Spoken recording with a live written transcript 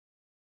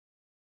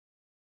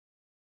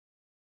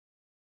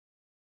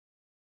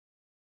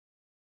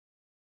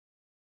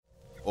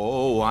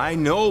Oh, I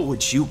know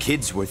what you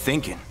kids were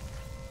thinking.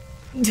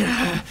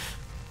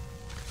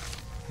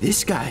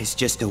 This guy's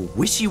just a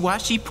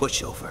wishy-washy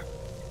pushover.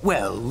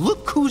 Well,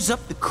 look who's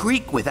up the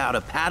creek without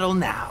a paddle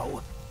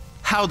now.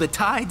 How the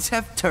tides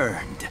have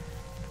turned.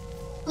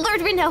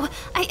 Lord Reno,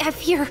 I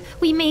fear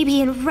we may be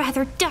in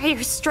rather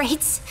dire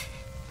straits.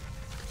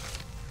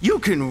 You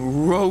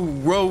can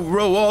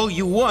row all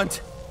you want.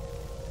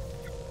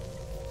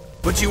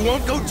 But you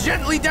won't go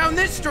gently down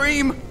this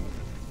stream!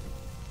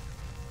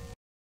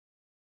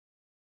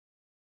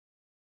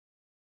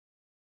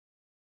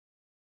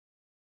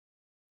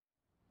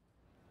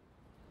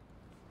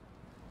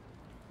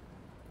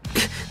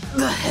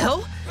 The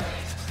hell?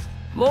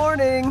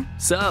 Morning.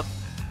 Sup?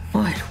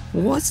 What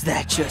was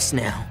that just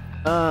now?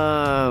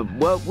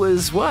 What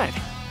was what?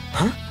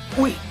 Huh?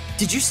 Wait,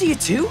 did you see it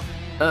too?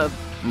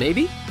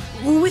 Maybe?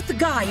 With the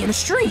guy in a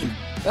stream.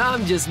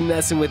 I'm just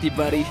messing with you,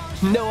 buddy.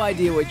 No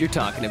idea what you're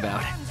talking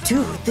about.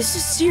 Dude, this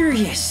is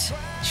serious.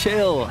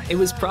 Chill. It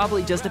was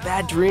probably just a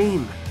bad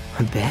dream.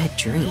 A bad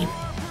dream?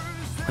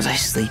 Was I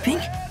sleeping?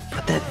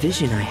 But that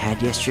vision I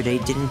had yesterday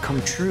didn't come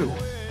true.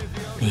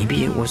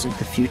 Maybe it wasn't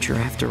the future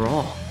after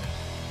all.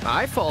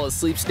 I fall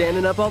asleep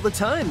standing up all the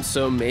time,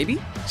 so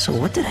maybe? So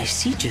what did I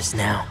see just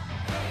now?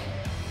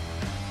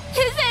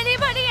 Is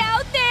anybody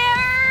out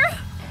there?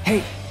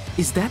 Hey,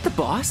 is that the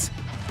boss?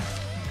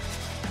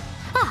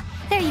 Ah,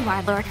 there you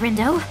are, Lord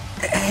Rindo.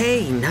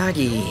 Hey,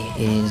 Nagi,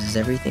 is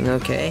everything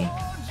okay?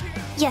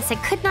 Yes, I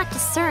could not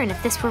discern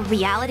if this were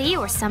reality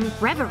or some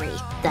reverie.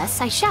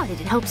 Thus, I shouted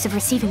in hopes of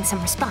receiving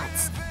some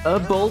response. A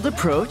bold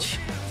approach.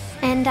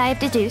 And I have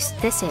deduced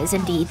this is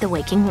indeed the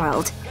waking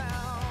world.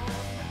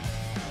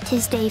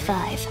 'Tis day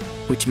 5.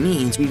 Which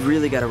means we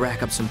really gotta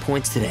rack up some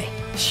points today.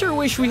 Sure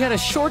wish we had a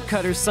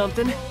shortcut or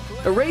something.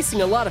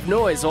 Erasing a lot of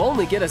noise will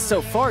only get us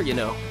so far, you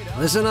know.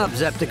 Listen up,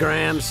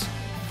 Zeptograms.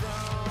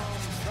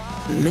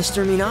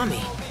 Mr.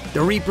 Minami.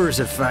 The Reapers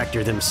have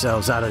factored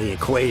themselves out of the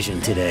equation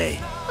today.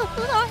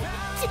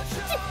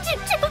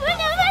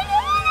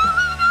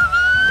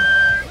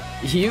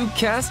 You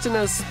casting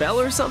a spell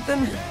or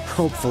something?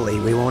 Hopefully,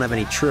 we won't have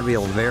any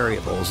trivial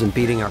variables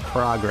impeding our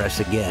progress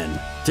again.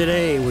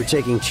 Today, we're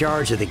taking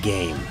charge of the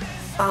game.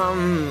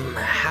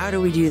 How do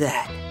we do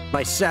that?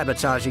 By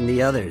sabotaging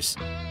the others,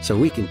 so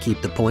we can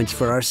keep the points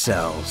for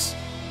ourselves.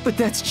 But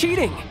that's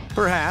cheating!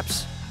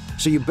 Perhaps.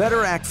 So you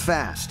better act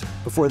fast,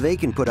 before they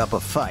can put up a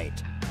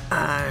fight.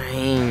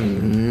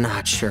 I'm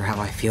not sure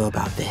how I feel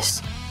about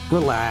this.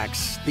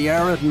 Relax. The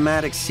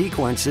arithmetic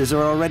sequences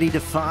are already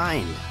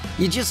defined.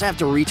 You just have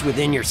to reach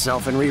within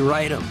yourself and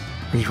rewrite them.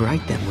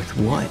 Rewrite them with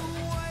what?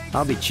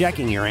 I'll be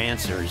checking your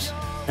answers.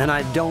 And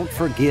I don't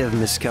forgive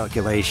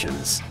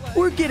miscalculations.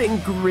 We're getting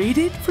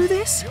graded for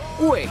this?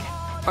 Wait,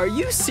 are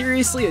you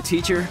seriously a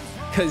teacher?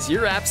 'Cause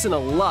you're absent a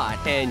lot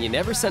and you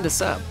never send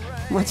us up.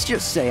 Let's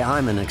just say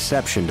I'm an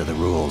exception to the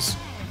rules.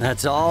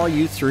 That's all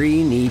you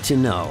three need to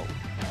know.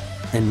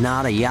 And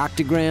not a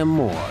yoctogram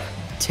more.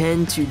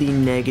 10 to the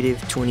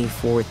negative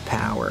 24th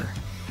power.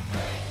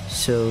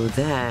 So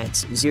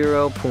that's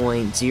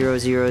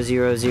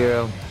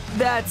 0.0000.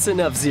 That's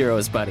enough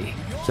zeros, buddy.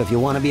 So if you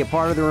want to be a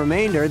part of the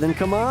remainder, then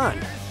come on.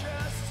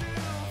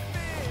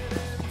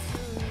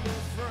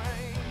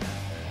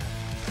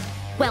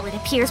 Well, it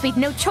appears we've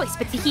no choice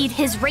but to heed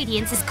his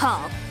Radiance's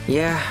call.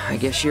 Yeah, I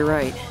guess you're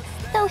right.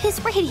 Though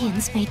his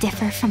radiance may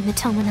differ from the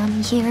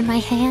Tomonami here in my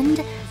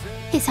hand,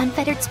 his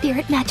unfettered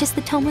spirit matches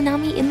the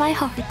Tomonami in my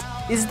heart.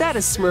 Is that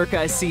a smirk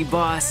I see,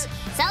 boss?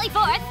 Sally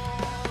forth!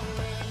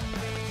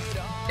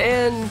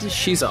 And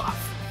she's off.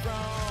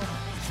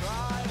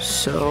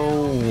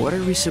 So, what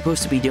are we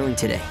supposed to be doing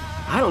today?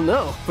 I don't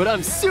know, but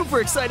I'm super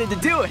excited to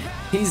do it.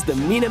 He's the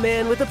Mina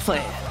man with a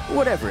plan,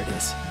 whatever it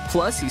is.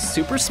 Plus, he's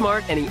super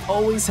smart and he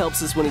always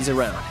helps us when he's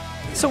around.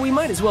 So we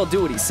might as well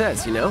do what he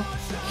says, you know?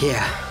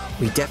 Yeah,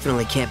 we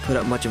definitely can't put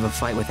up much of a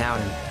fight without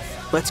him.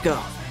 Let's go.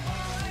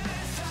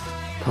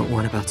 But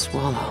what about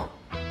Swallow?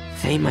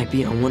 They might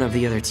be on one of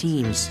the other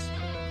teams.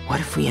 What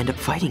if we end up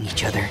fighting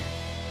each other?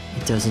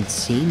 It doesn't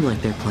seem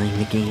like they're playing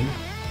the game.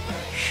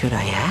 Should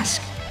I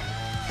ask?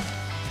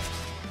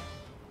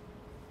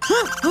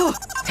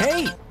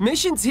 Hey,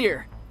 mission's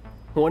here.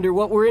 Wonder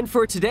what we're in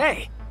for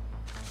today.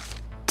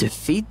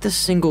 Defeat the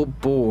single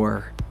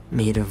boar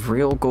made of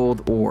real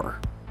gold ore.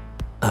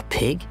 A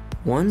pig?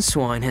 One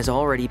swine has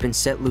already been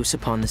set loose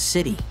upon the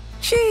city.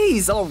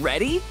 Jeez,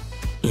 already?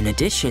 In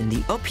addition,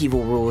 the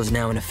upheaval rule is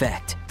now in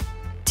effect.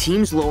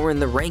 Teams lower in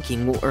the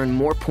ranking will earn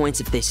more points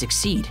if they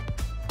succeed.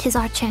 'Tis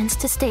our chance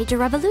to stage a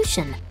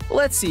revolution.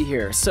 Let's see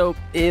here. So,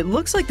 it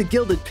looks like the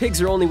gilded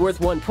pigs are only worth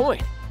 1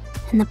 point.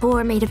 And the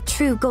boar made of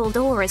true gold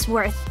ore is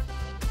worth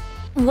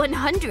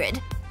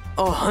 100.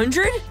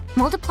 100?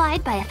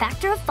 Multiplied by a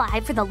factor of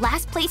 5 for the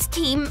last place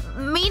team,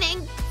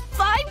 meaning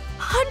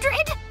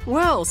 500?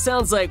 Well,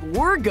 sounds like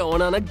we're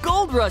going on a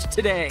gold rush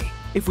today.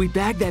 If we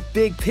bag that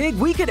big pig,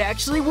 we could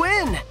actually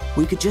win.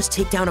 We could just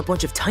take down a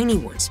bunch of tiny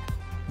ones.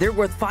 They're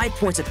worth 5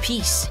 points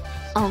apiece.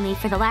 Only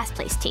for the last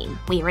place team.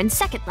 We are in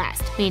second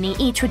last, meaning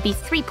each would be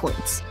 3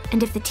 points.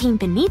 And if the team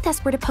beneath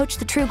us were to poach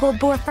the true gold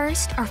boar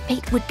first, our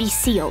fate would be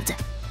sealed.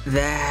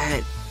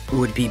 That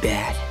would be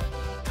bad.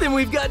 Then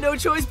we've got no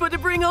choice but to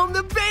bring home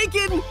the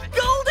bacon!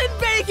 Golden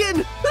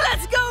bacon!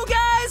 Let's go,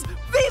 guys!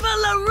 Viva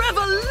la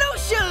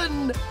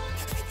revolution!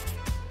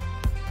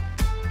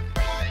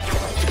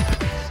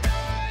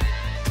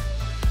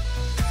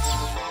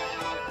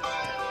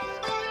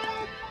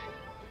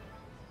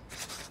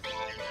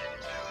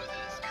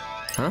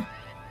 Huh?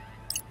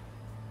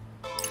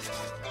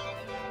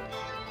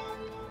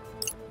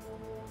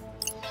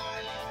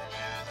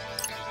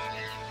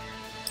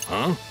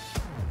 Huh?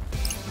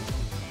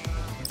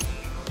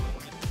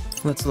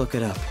 Let's look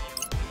it up.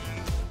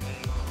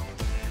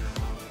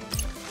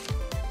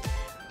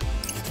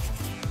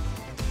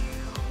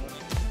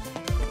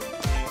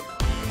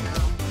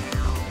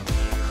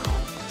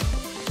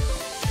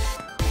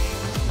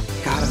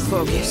 Gotta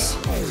focus.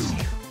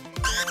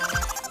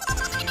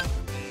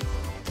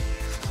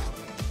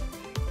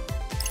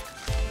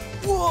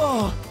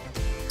 Whoa!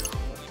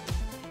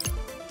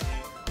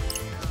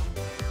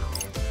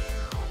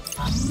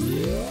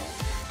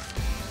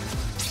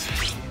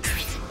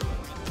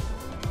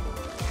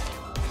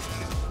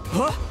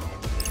 Huh?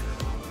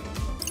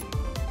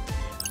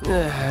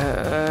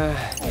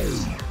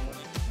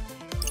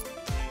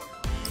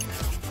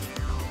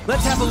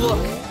 Let's have a look.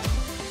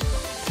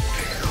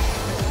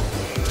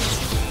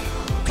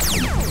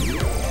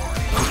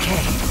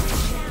 Okay,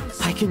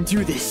 I can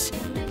do this.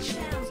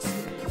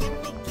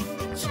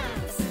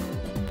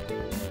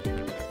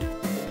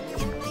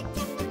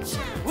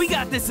 We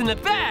got this in the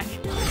bag.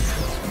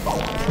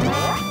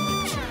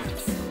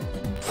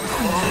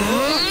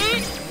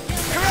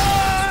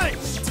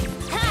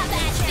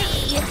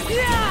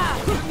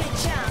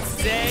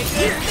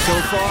 So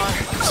far,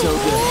 so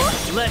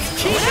good. Let's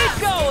keep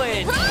it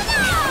going!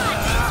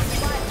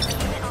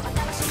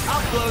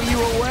 I'll blow you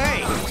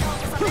away.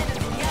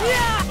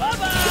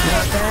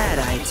 Not bad,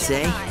 I'd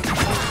say.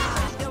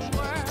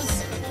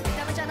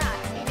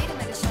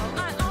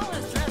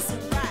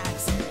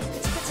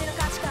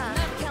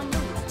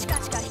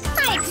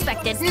 I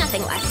expected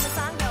nothing less.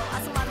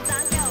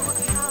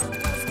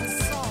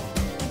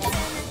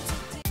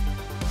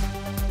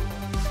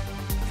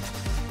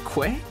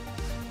 Quay?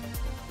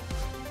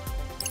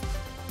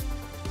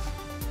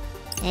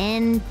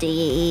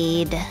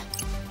 Indeed.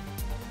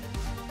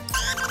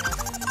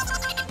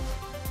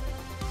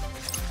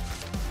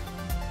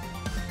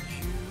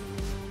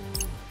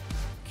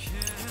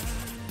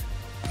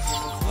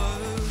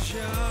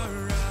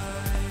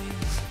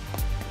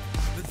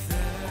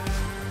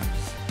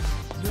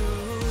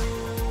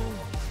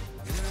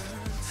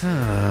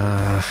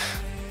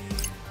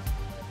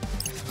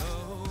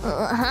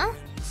 Uh-huh.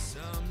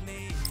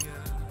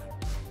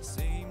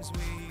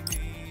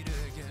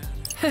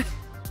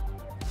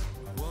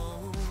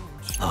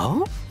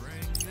 Oh?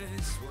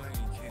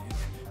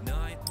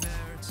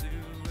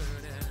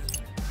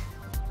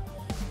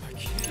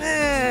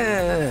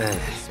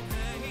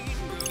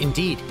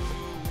 Indeed.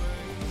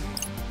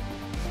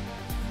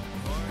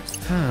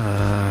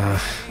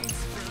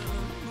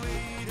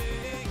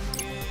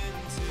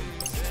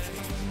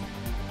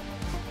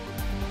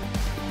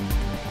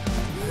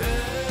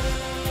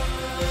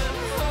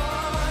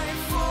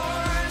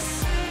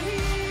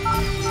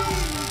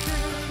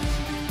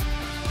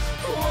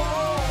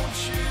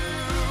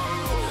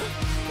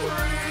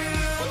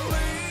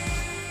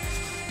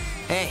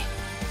 Hey.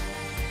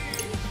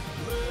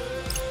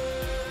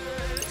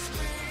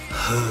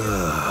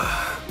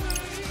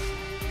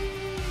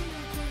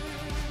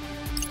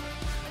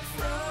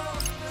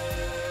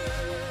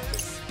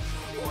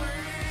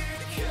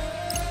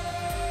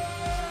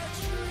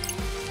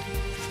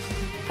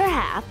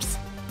 Perhaps.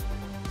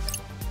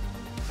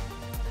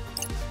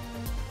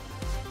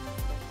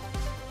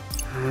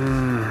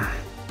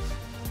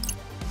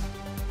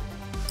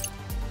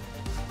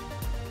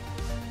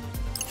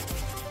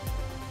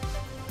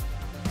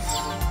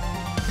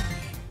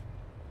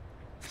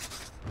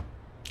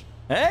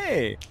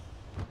 Hey!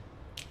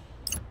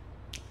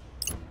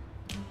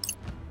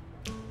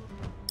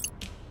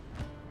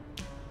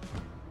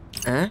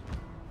 Hein?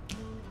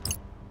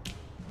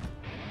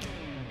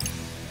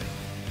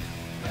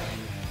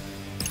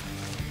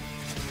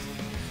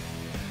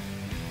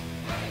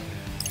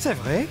 C'est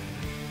vrai?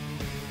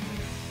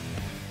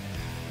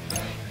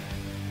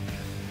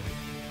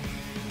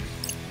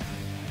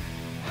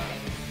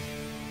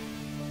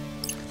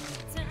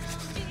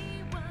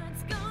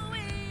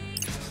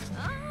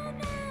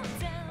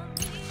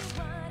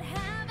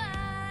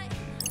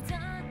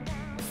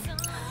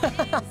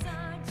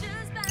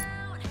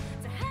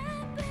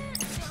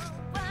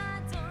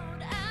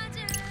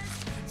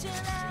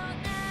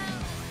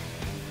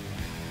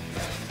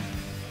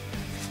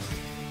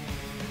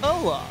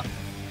 Hola!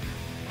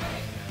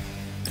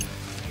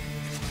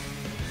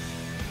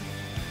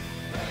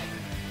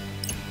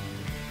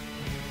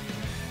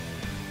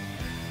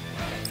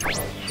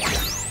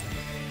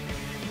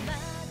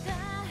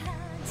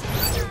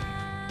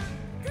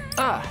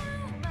 Ah!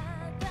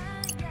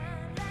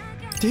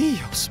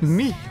 Dios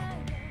mío!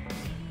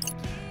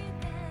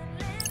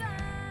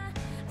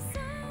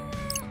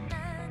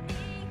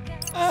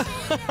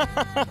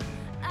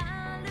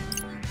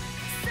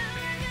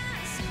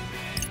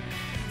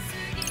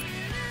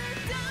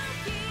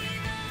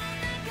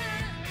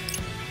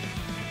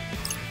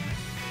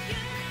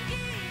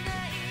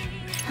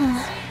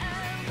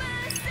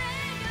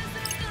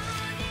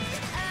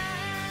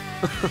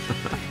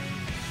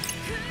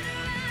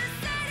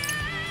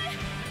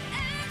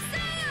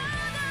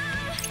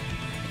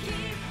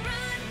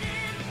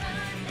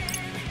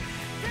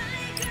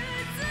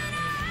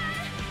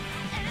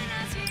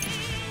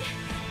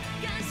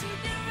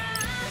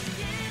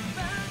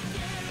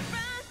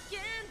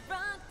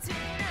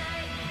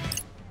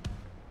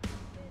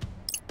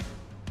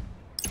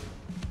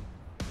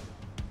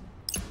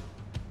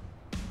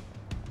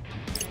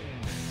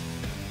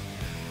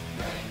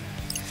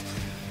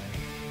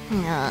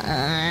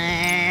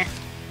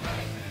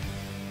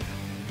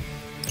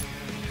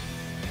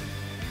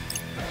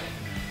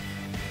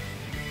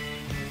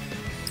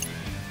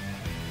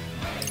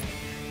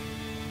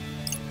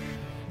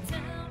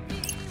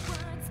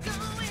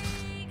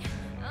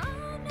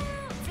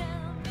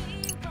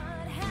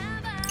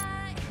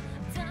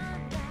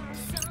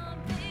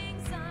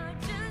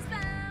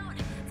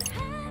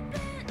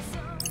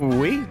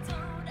 Oui.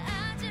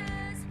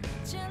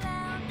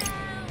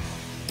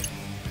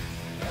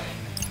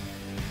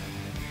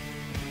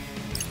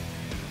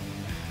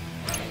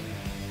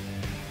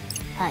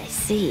 I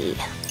see.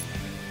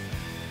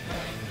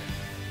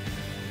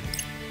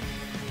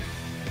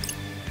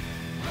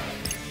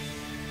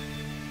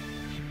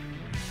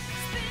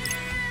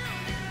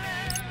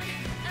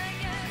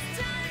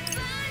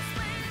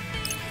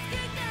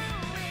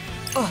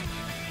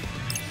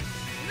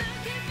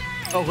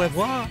 Au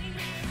revoir.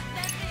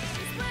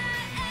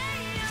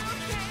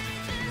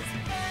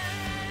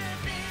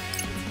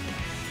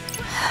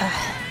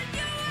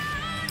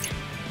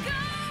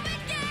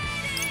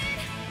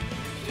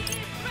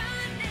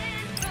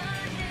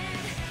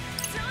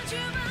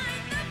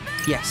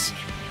 Yes.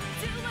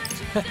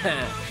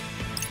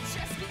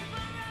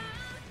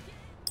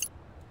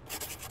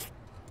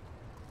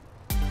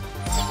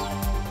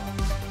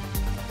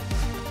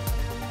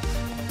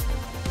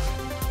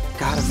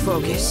 Gotta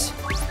focus.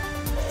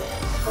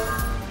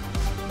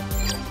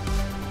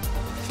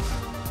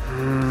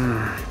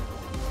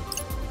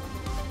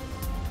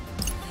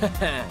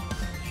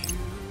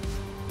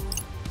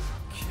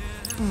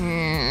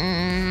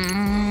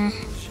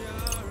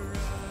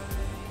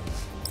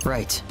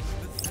 Right.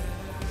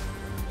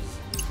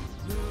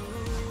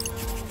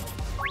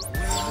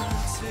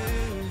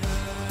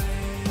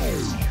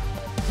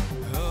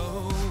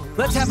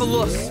 Let's have a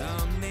look.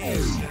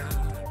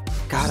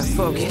 Gotta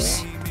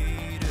focus.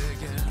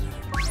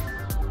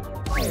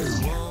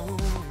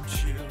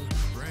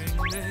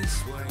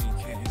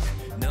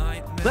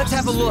 Let's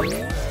have a look.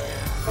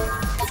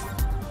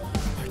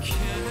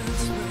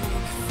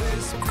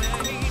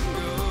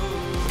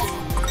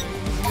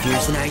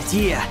 Here's an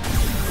idea.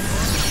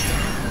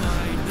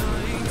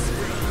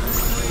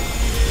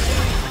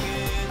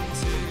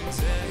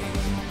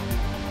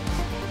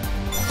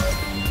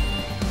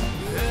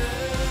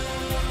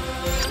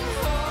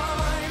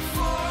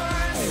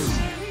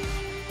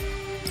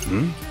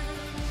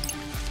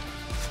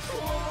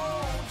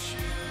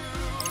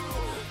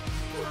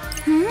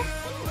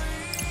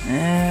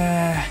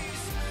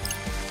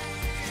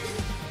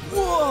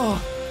 Whoa!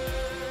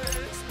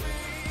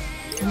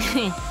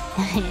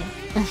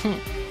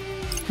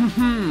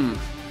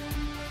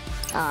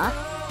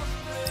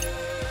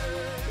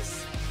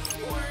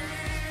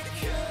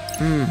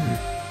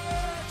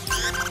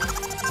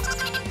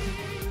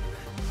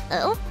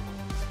 Oh?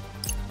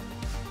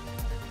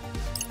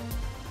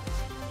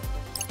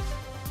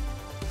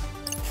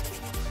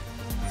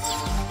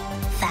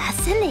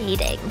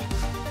 Fascinating.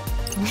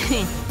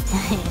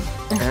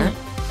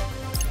 Huh?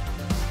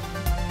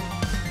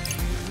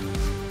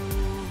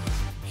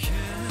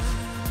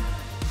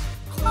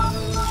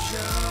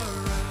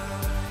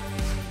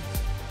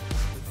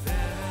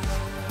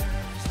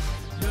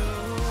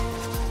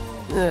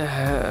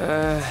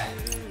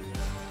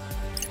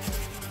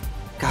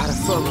 Gotta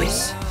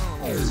focus.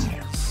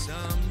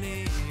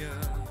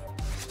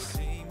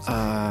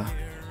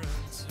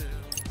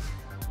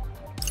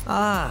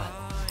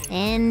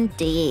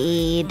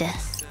 Indeed.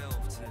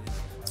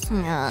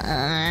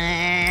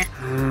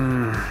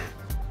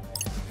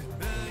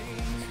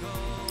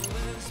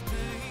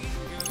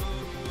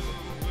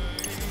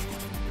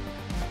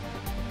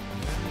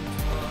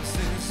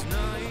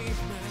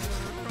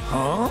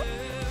 Huh?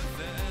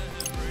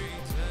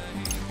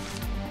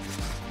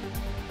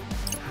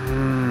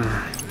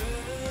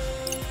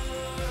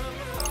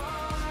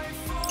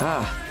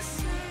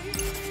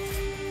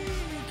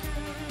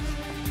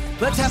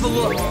 Let's have a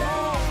look.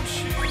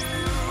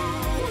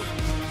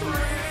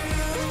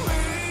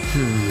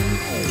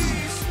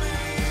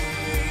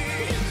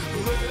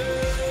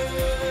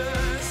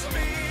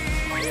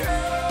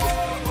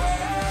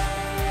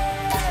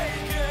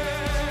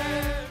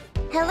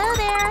 Hello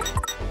there.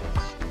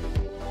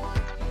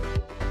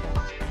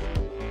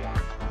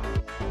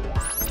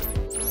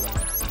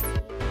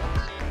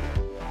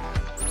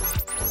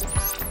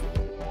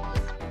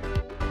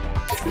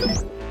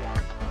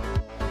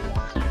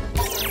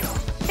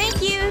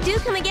 Thank you. Do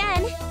come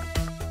again.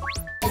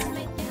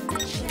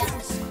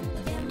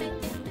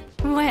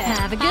 Well,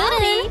 have a good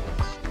one.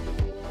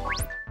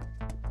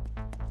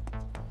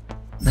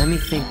 Let me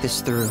think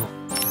this through.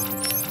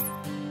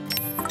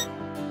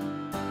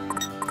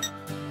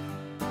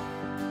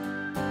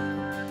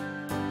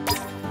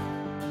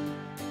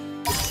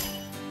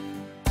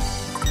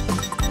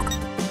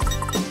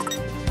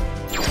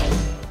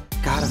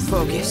 Gotta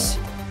focus.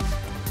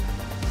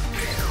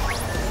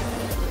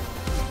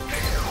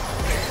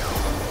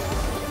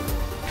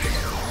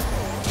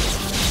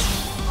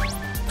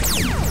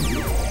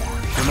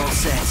 I'm all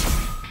set.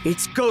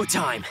 It's go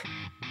time!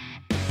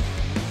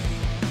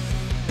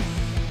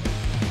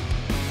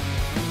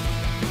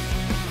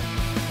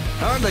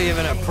 Hardly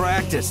even a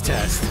practice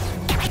test.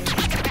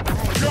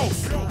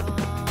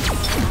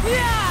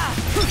 Yeah!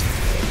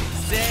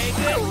 Say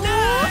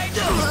goodnight!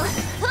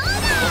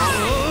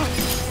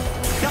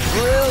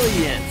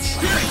 Brilliant!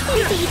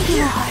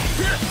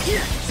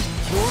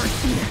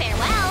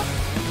 Farewell.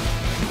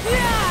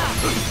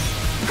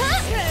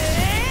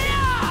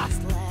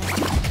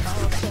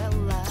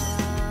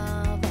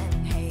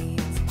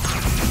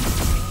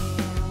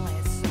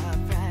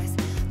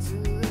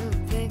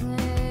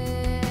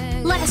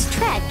 Let us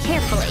tread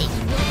carefully.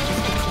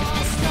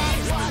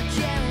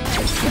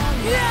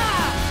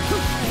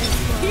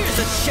 Here's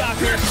a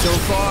shocker! So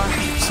far,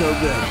 so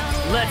good.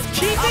 Let's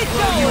keep it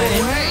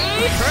going!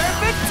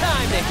 Perfect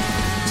timing!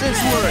 Since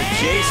we're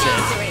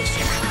adjacent,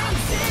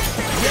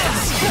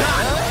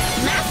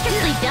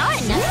 Masterfully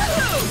done.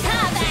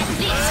 Ah, that's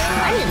it.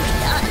 Splendidly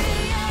done.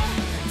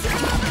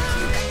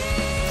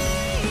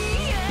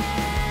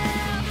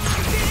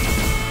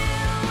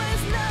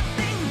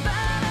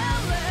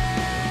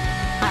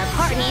 Our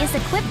party is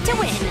equipped to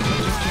win.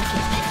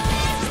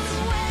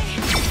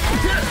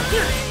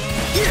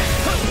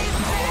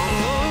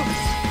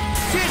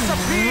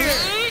 Disappear!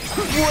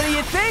 What do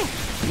you think?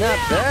 not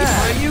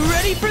bad. Are you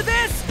ready for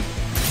this?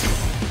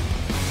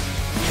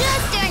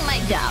 Just doing my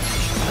job.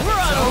 We're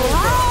on a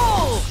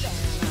roll!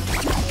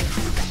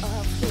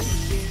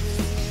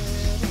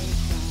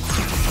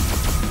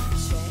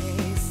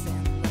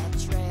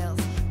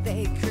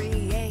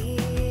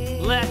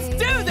 Let's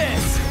do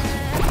this!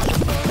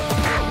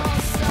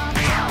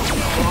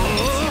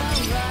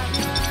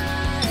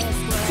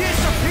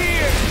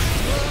 Disappear!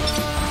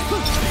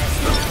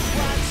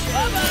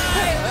 Bye-bye!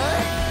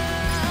 Farewell.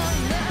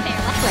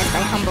 Lend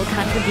my humble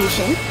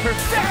contribution.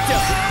 Perfecto!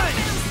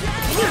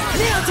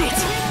 Nailed it!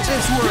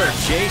 Since we're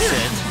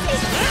adjacent,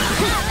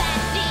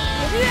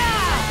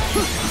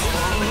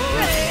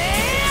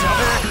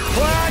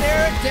 quad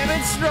air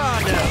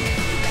demonstrando.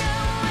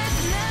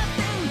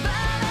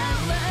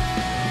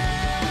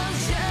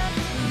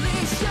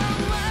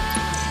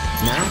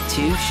 Not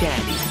too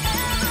shabby.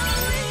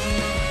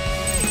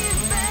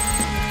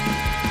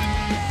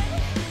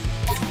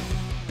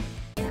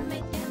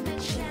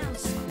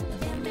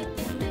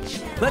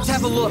 Let's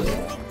have a look.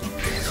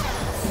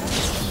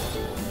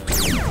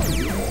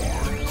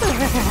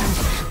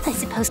 I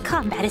suppose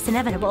combat is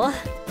inevitable.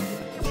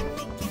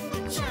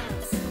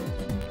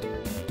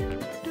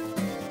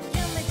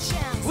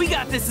 We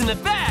got this in the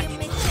bag!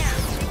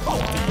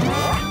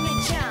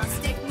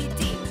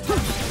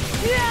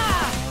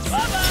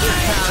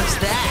 How's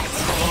that?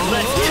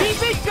 Let's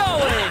keep it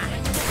going!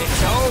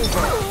 It's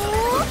over.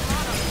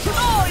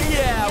 Oh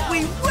yeah, we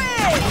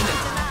win!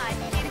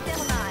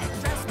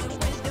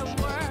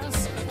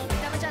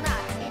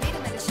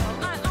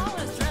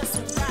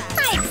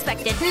 I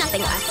expected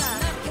nothing less.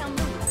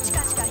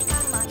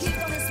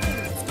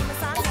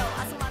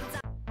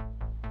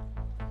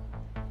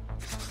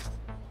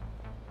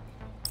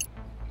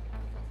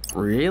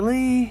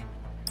 Really?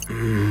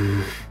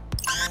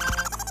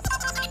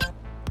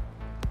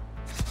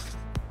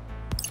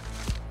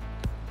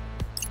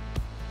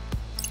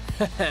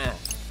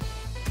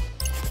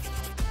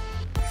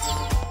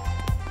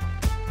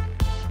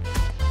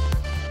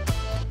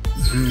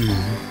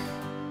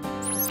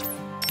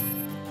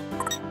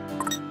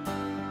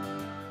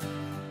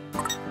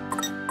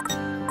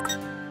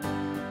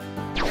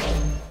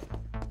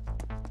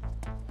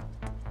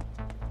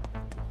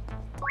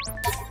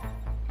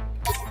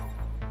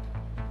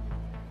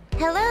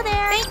 Hello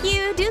there. Thank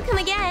you. Do come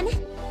again.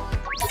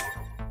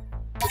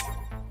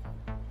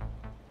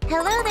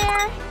 Hello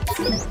there.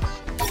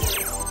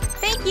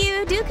 Thank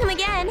you. Do come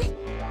again.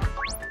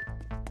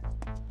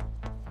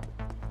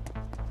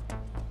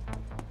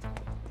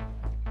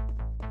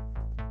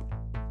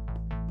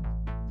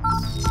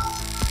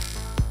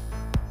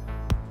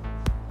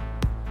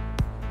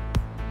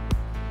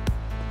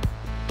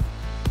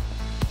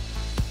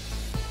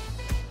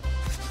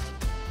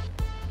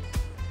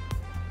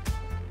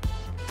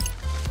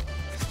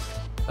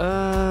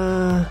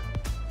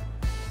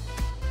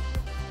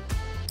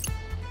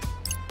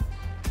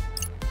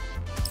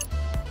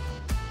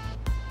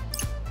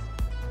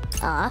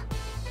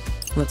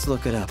 Let's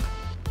look it up.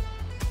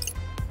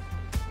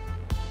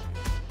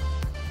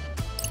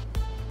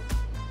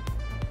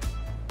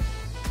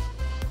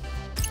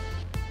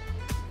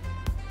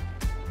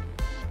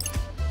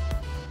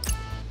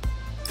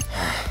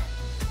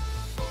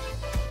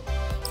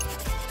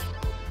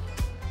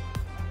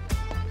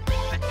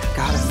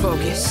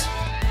 focus.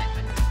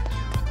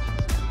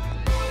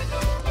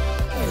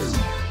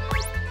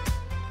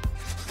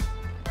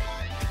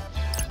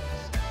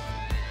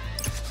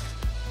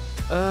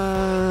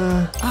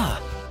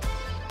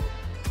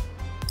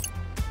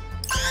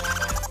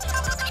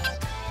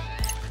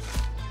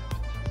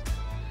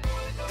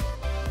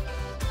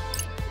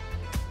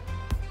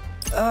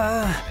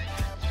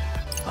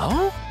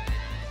 Oh?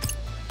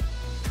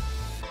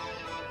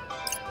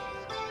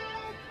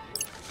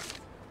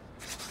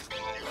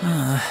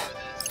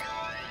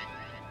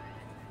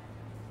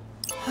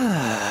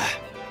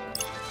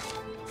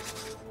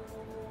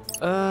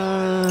 Ah!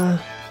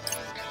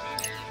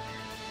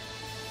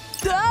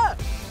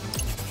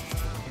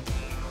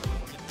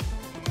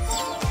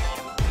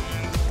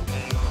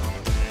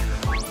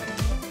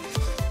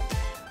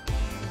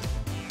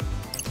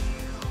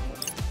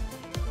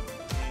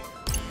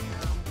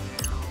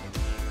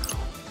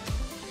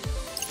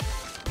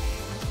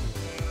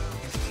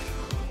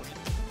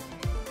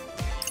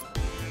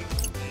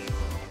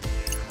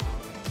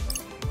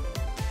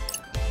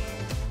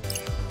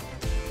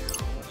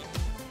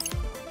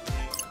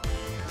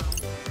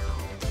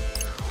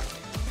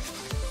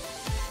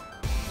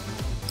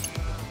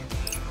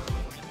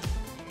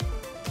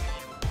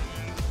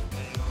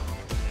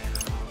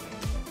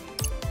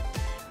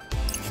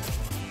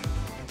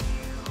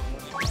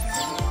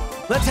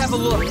 Let's have a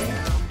look.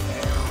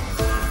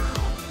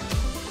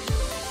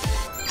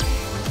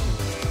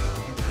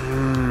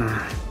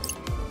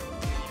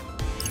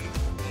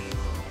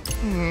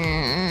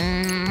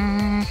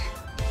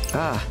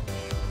 Ah.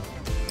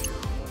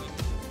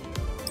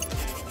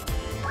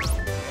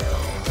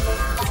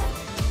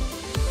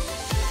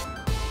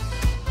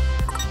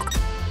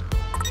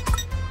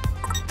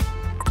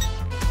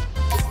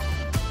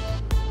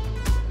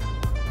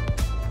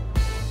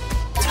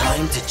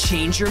 Time to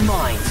change your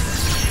mind.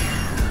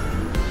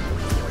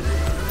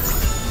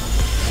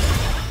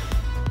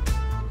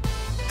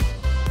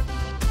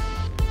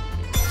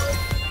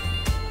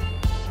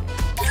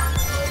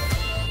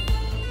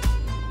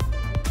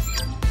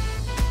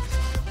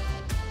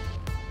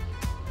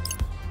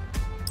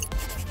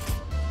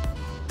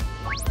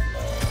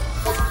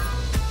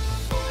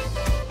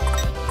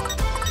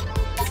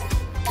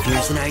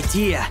 Here's an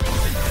idea.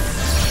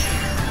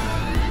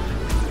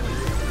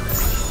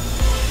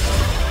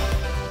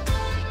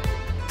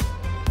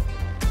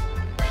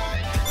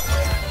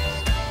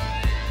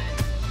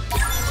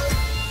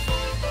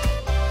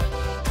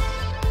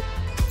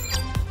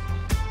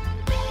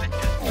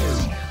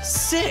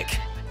 Sick!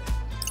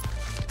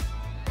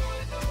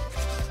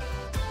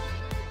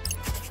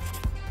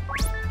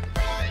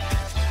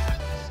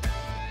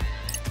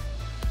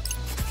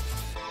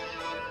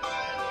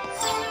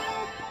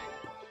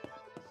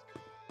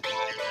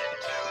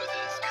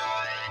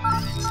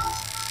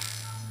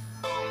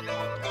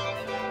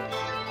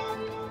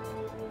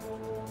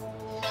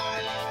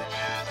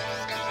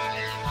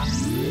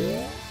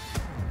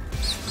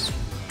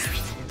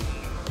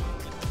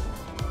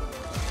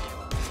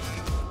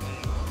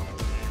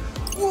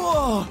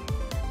 Whoa!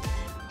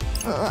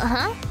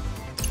 Uh-huh.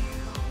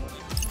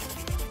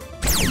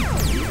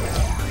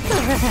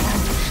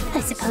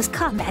 I suppose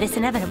combat is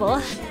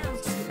inevitable.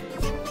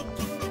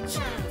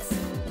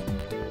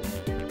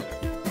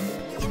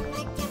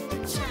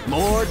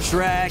 More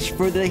trash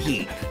for the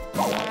heap.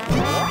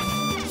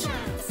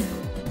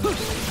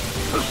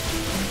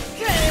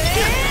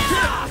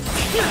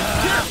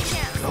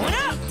 Going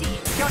up!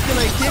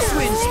 Calculate this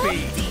wind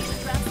speed.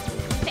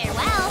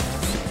 Farewell.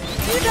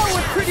 You know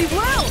it pretty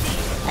well.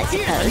 I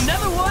Here's suppose.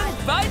 another one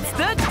bites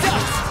the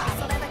dust.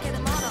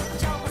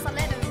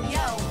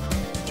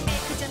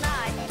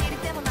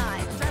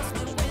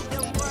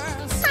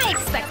 I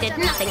expected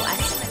nothing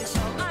less.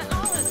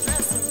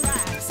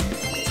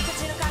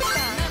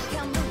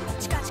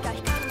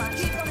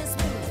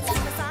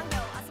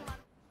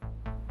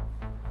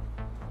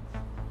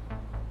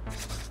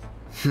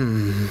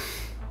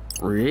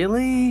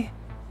 Really?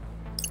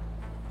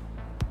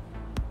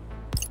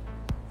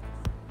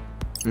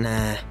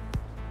 Nah.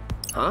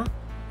 Huh?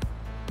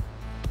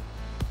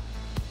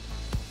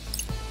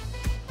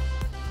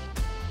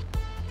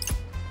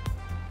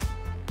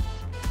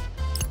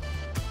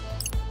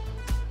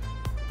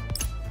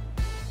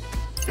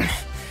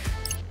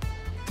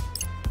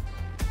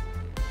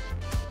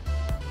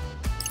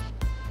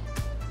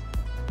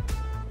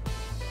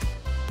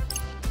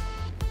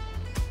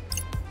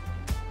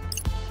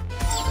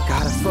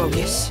 Gotta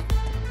focus.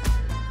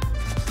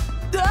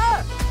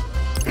 Ah!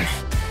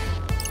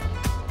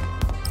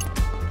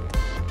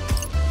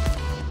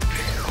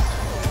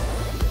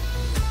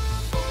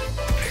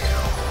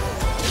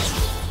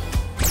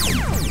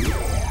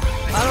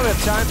 I don't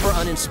have time for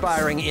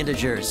uninspiring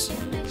integers.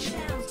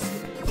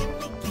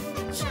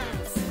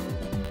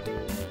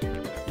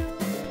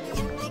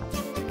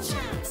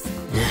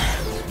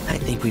 I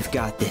think we've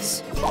got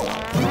this.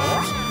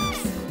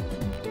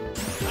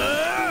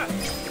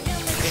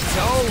 It's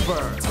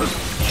over.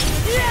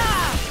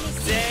 Yeah!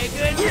 Say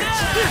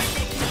goodnight.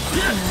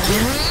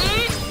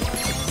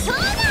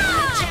 Toma!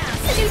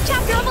 The new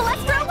chapter of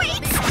Alestro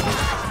waits!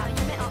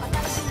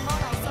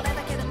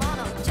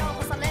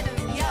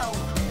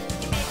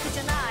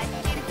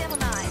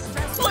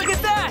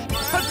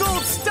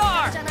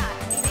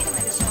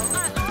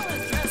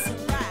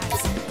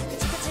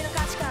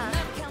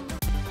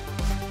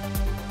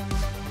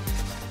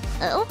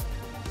 Oh?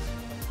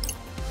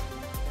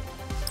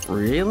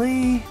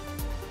 Really?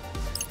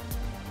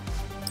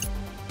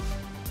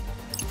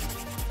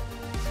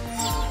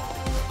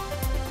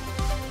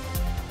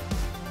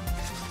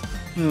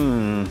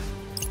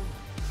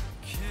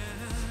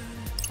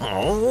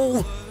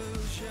 Oh?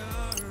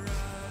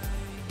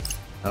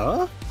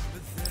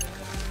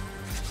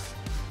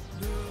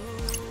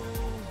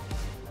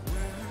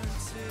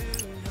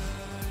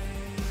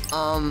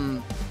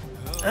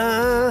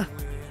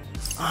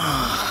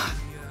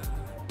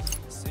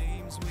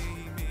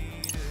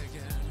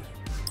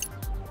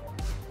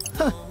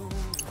 Huh?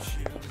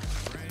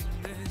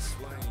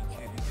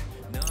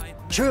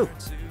 True.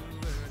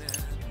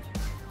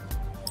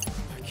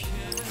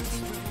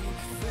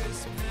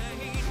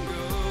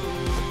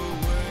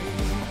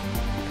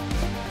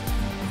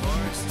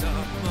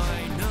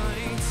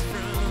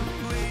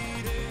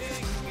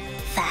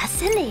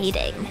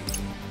 Fascinating.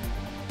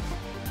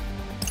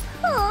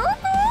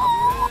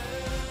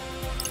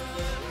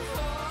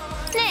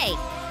 Nay.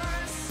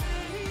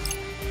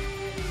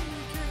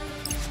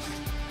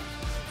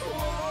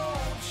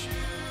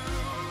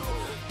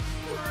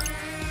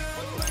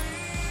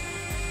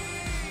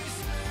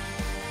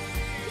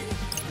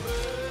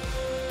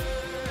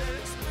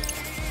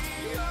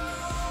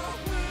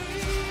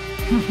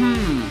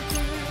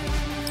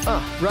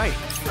 Oh, right.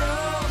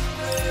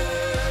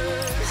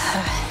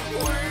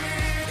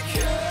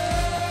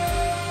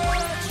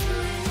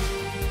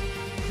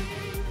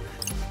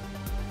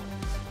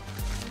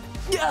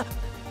 Yeah.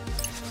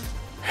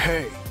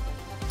 Hey.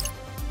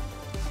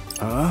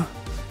 Huh?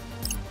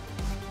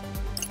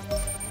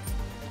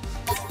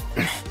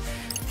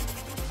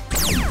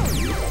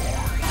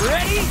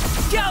 Ready?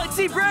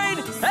 Galaxy Brain,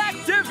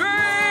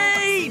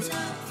 activate!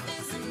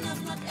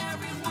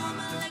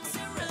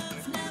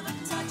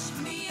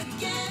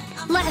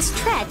 Let us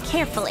tread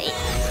carefully.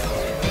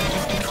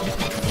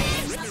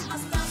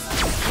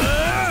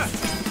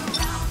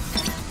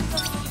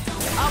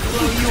 I'll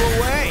blow you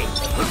away!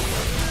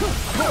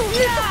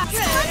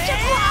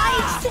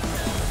 Surprised!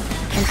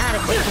 An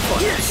adequate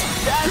performance.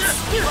 That's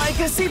like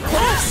a C+. Not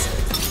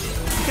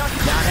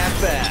half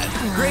bad.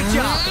 Great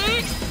job.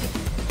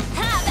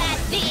 Have at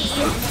thee!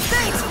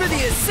 Thanks for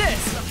the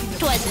assist.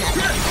 'Twas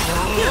nothing.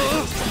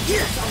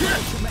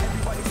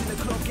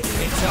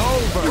 It's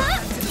over.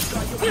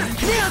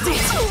 Nailed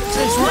it.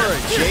 Since we're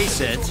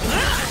adjacent,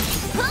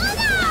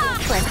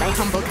 'Twas thy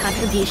humble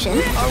contribution.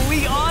 Are we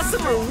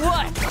awesome or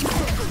what?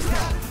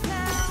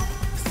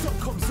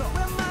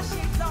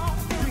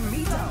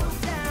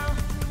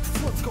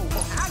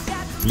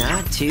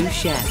 Not too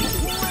shabby.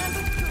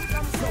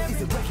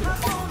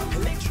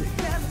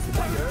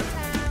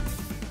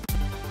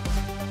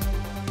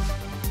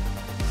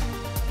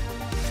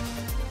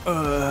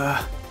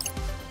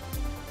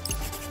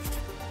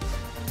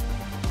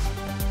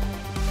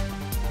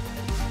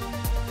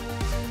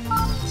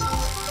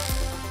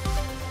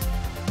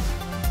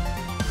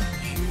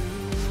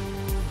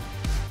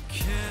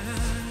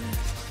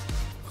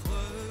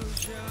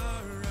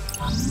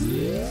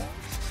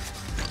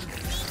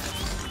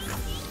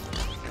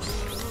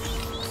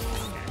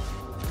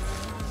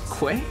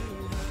 Quay?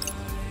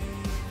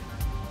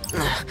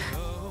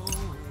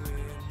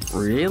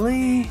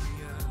 Really?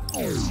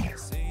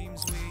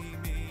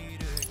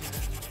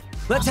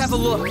 Let's have a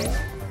look.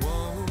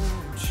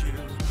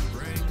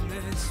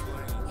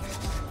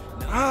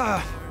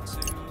 Uh-huh.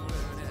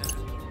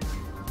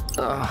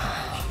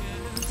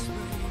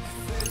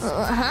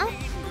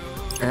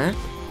 Huh?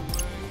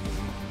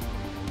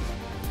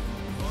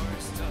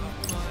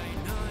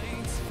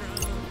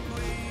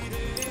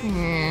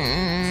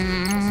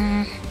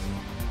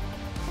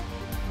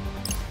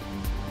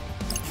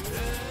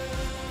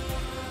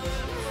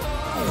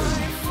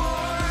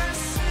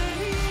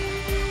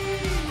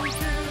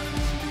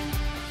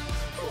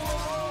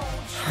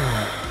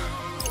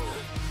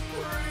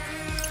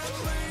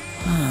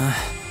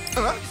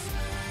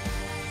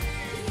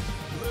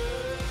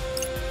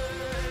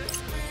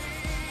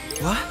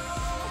 What?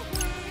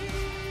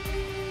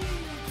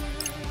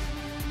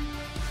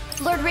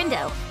 Lord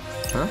Rindo.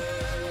 Huh?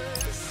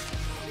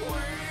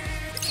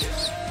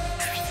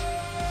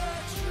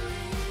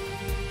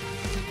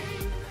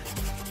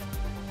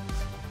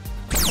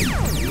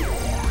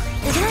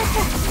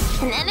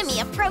 An enemy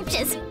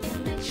approaches.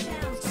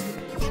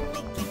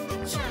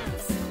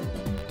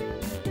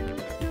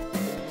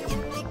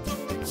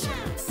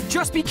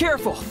 Just be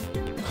careful.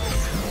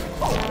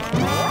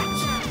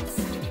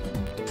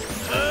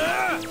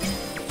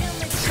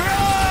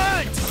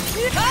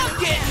 I'm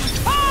getting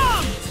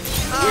pumped!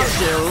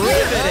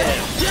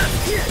 Derivative!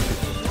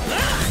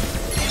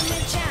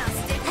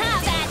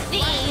 Have at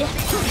thee!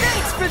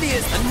 Thanks for the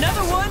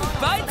another one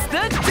bites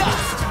the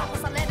dust!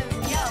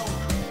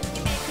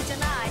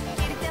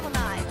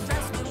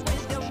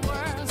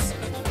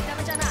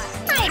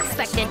 I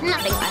expected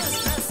nothing less.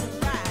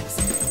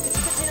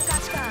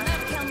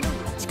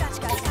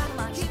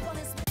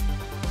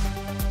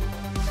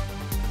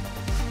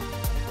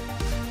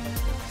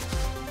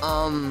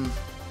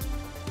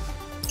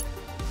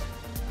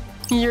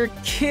 You're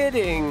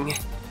kidding.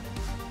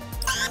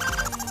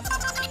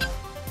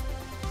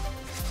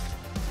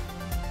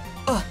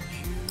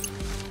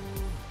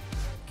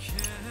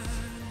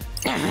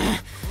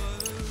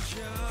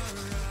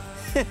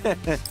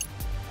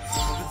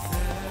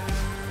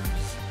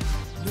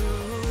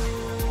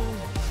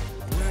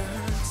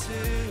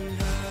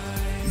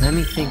 Let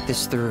me think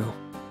this through.